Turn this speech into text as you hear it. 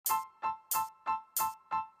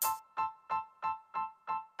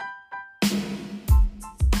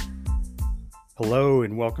Hello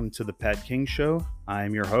and welcome to the Pat King Show. I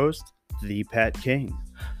am your host, The Pat King.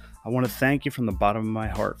 I want to thank you from the bottom of my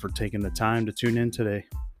heart for taking the time to tune in today.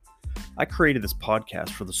 I created this podcast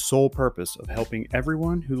for the sole purpose of helping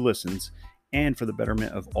everyone who listens and for the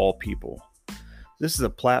betterment of all people. This is a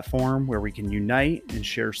platform where we can unite and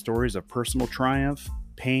share stories of personal triumph,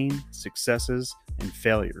 pain, successes, and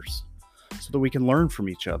failures so that we can learn from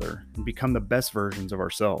each other and become the best versions of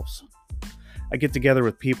ourselves. I get together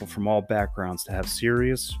with people from all backgrounds to have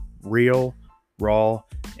serious, real, raw,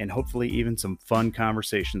 and hopefully even some fun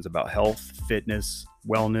conversations about health, fitness,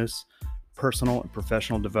 wellness, personal and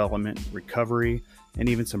professional development, recovery, and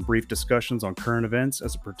even some brief discussions on current events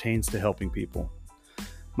as it pertains to helping people.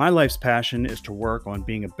 My life's passion is to work on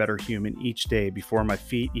being a better human each day before my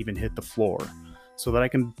feet even hit the floor, so that I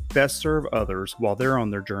can best serve others while they're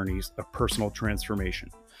on their journeys of personal transformation,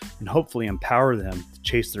 and hopefully empower them to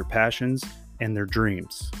chase their passions and their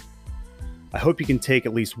dreams. I hope you can take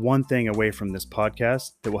at least one thing away from this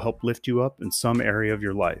podcast that will help lift you up in some area of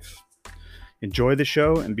your life. Enjoy the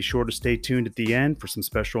show and be sure to stay tuned at the end for some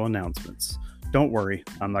special announcements. Don't worry,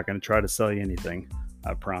 I'm not going to try to sell you anything,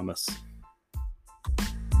 I promise.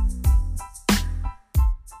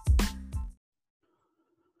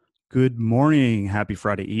 Good morning. Happy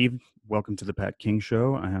Friday Eve. Welcome to the Pat King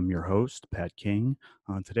Show. I am your host, Pat King.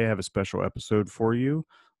 Today I have a special episode for you.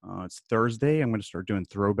 It's Thursday. I'm going to start doing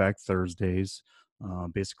Throwback Thursdays,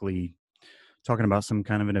 basically talking about some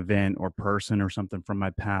kind of an event or person or something from my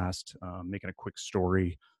past, making a quick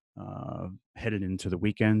story headed into the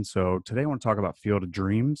weekend. So today I want to talk about Field of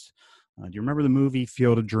Dreams. Do you remember the movie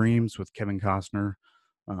Field of Dreams with Kevin Costner?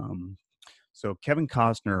 So Kevin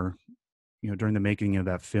Costner, during the making of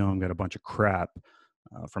that film, got a bunch of crap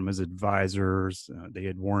from his advisors. They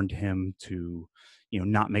had warned him to,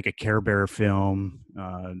 not make a Care Bear film.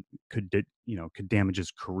 Could damage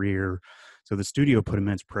his career. So the studio put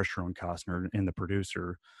immense pressure on Costner and the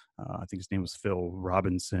producer. I think his name was Phil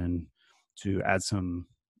Robinson, to add some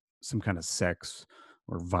kind of sex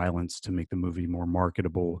or violence to make the movie more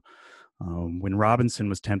marketable. When Robinson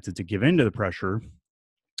was tempted to give in to the pressure,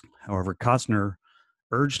 however, Costner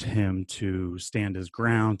urged him to stand his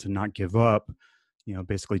ground, to not give up,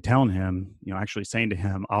 basically telling him, actually saying to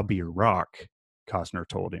him, "I'll be your rock," Costner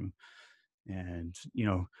told him. And,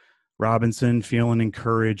 Robinson, feeling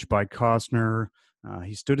encouraged by Costner,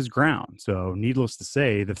 he stood his ground. So needless to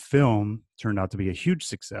say, the film turned out to be a huge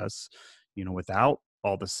success, without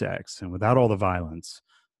all the sex and without all the violence,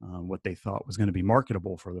 what they thought was going to be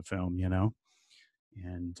marketable for the film,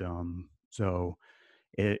 And so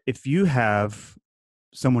if you have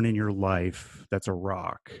someone in your life that's a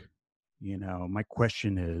rock, my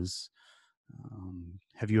question is,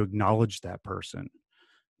 have you acknowledged that person?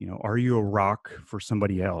 Are you a rock for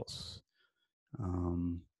somebody else?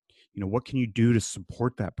 What can you do to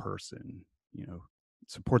support that person?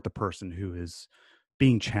 Support the person who is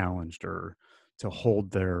being challenged, or to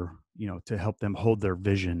hold their, to help them hold their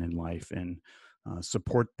vision in life, and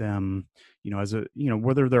support them, as a,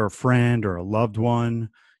 whether they're a friend or a loved one,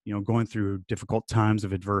 going through difficult times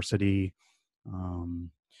of adversity.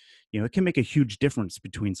 It can make a huge difference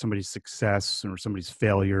between somebody's success or somebody's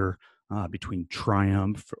failure, between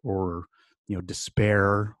triumph or,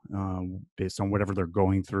 despair, based on whatever they're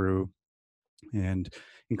going through. And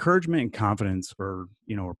encouragement and confidence are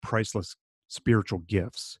priceless spiritual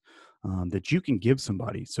gifts that you can give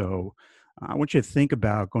somebody. So I want you to think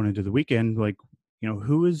about going into the weekend, like,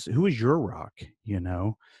 who is your rock,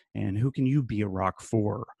 and who can you be a rock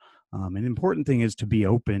for? And the important thing is to be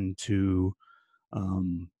open to,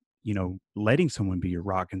 letting someone be your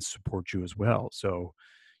rock and support you as well. So,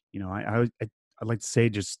 I'd like to say,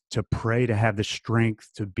 just to pray to have the strength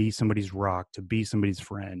to be somebody's rock, to be somebody's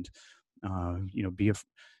friend, be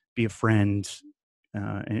a friend,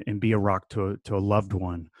 and be a rock to a loved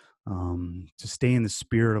one, to stay in the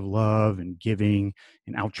spirit of love and giving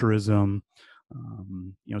and altruism,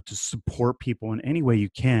 to support people in any way you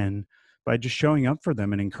can by just showing up for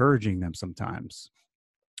them and encouraging them. Sometimes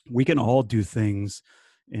we can all do things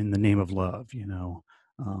in the name of love,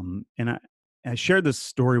 and I shared this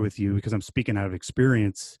story with you because I'm speaking out of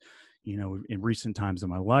experience, in recent times of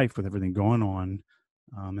my life, with everything going on,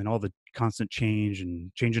 and all the constant change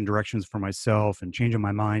and changing directions for myself and changing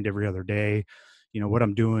my mind every other day, what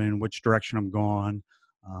I'm doing, which direction I'm going.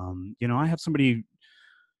 I have somebody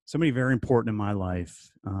very important in my life,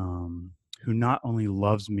 who not only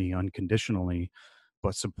loves me unconditionally,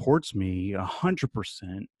 but supports me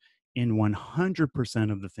 100% in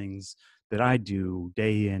 100% of the things that I do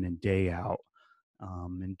day in and day out,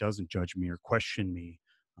 and doesn't judge me or question me.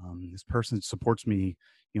 This person supports me,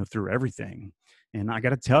 through everything. And I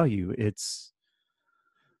got to tell you, it's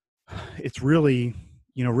it's really,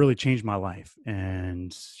 really changed my life.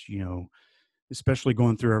 And, especially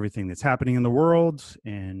going through everything that's happening in the world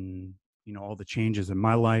and, all the changes in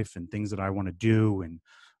my life and things that I want to do and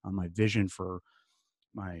my vision for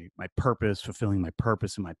my purpose, fulfilling my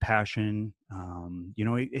purpose and my passion.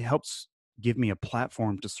 It helps give me a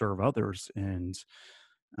platform to serve others. And,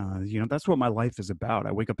 that's what my life is about.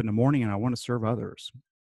 I wake up in the morning and I want to serve others.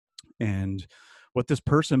 And what this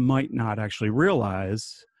person might not actually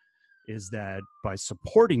realize is that by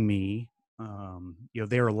supporting me,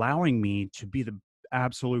 they're allowing me to be the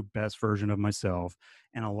absolute best version of myself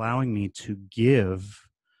and allowing me to give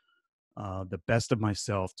the best of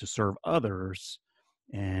myself to serve others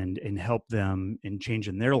and help them in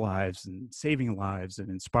changing their lives and saving lives and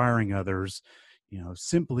inspiring others,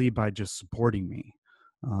 simply by just supporting me.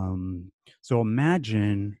 So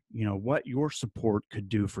imagine, what your support could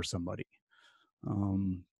do for somebody.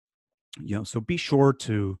 Um, so be sure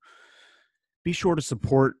to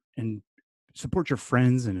support your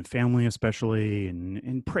friends and family, especially,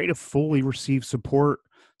 and pray to fully receive support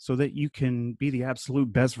so that you can be the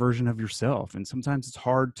absolute best version of yourself. And sometimes it's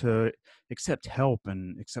hard to accept help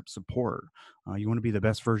and accept support. You want to be the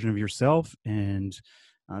best version of yourself, and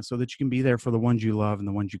so that you can be there for the ones you love and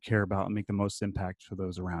the ones you care about and make the most impact for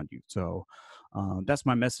those around you. So that's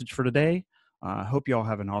my message for today. I hope you all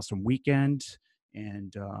have an awesome weekend.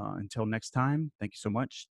 And until next time, thank you so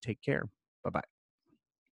much. Take care. Bye bye.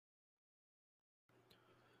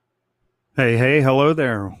 Hey, hello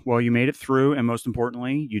there. Well, you made it through, and most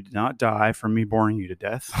importantly, you did not die from me boring you to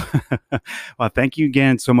death. Well, thank you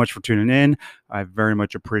again so much for tuning in. I very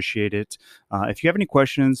much appreciate it. If you have any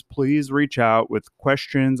questions, please reach out with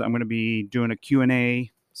questions. I'm going to be doing a Q&A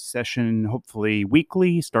session, hopefully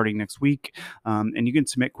weekly, starting next week. And you can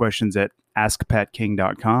submit questions at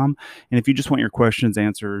askpatking.com. And if you just want your questions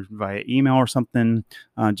answered via email or something,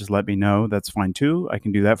 just let me know. That's fine too. I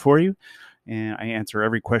can do that for you. And I answer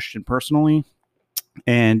every question personally.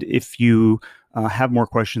 And if you have more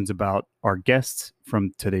questions about our guests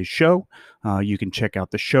from today's show, you can check out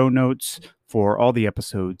the show notes for all the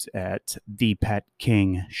episodes at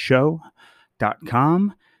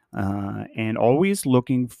thepatkingshow.com. And always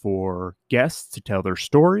looking for guests to tell their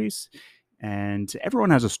stories. And everyone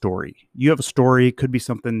has a story. You have a story. It could be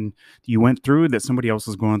something you went through that somebody else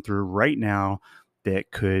is going through right now that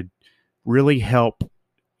could really help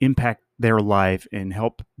impact their life and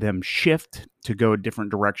help them shift to go a different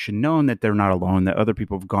direction, knowing that they're not alone, that other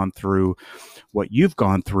people have gone through what you've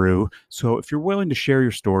gone through. So if you're willing to share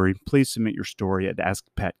your story, please submit your story at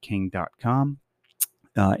askpatking.com.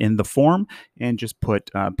 In the form, and just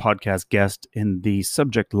put podcast guest in the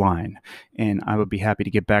subject line. And I would be happy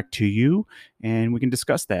to get back to you and we can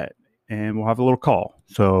discuss that. And we'll have a little call.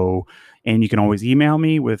 So, and you can always email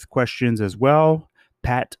me with questions as well,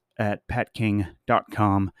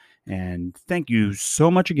 pat@patking.com. And thank you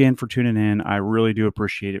so much again for tuning in. I really do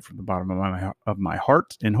appreciate it from the bottom of my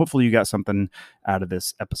heart. And hopefully you got something out of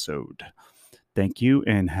this episode. Thank you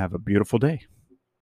and have a beautiful day.